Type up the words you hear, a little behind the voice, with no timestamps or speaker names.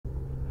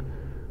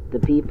The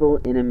people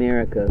in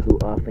America who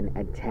often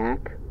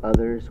attack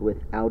others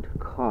without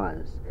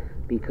cause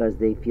because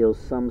they feel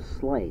some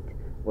slight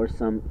or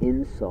some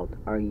insult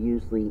are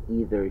usually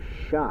either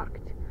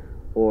shocked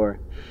or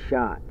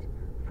shot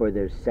for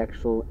their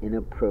sexual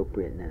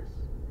inappropriateness.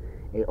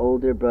 An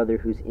older brother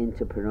who's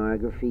into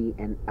pornography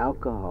and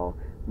alcohol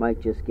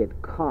might just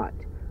get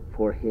caught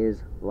for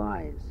his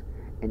lies.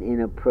 An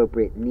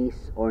inappropriate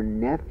niece or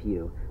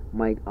nephew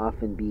might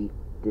often be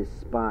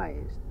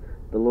despised.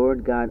 The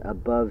Lord God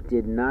above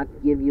did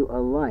not give you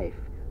a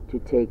life to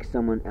take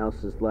someone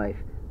else's life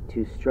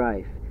to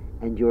strife,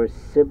 and your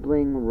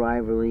sibling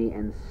rivalry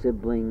and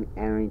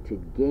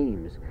sibling-oriented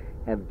games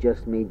have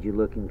just made you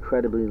look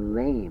incredibly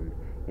lame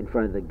in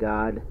front of the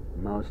God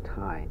Most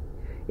High.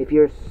 If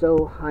you're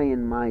so high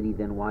and mighty,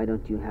 then why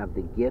don't you have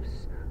the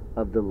gifts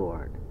of the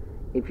Lord?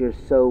 If you're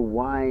so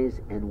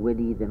wise and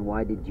witty, then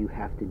why did you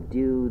have to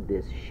do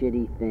this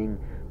shitty thing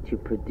to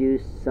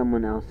produce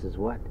someone else's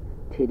what?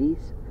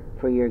 Titties?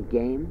 For your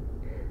game?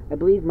 I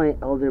believe my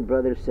elder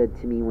brother said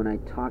to me when I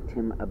talked to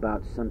him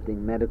about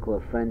something medical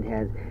a friend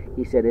has,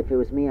 he said, if it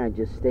was me, I'd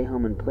just stay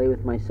home and play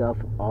with myself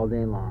all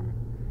day long.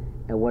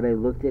 And what I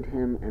looked at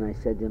him and I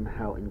said to him,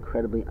 how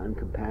incredibly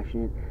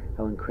uncompassionate,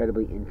 how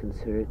incredibly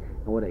inconsiderate,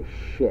 and what a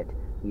shit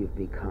you've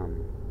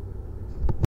become.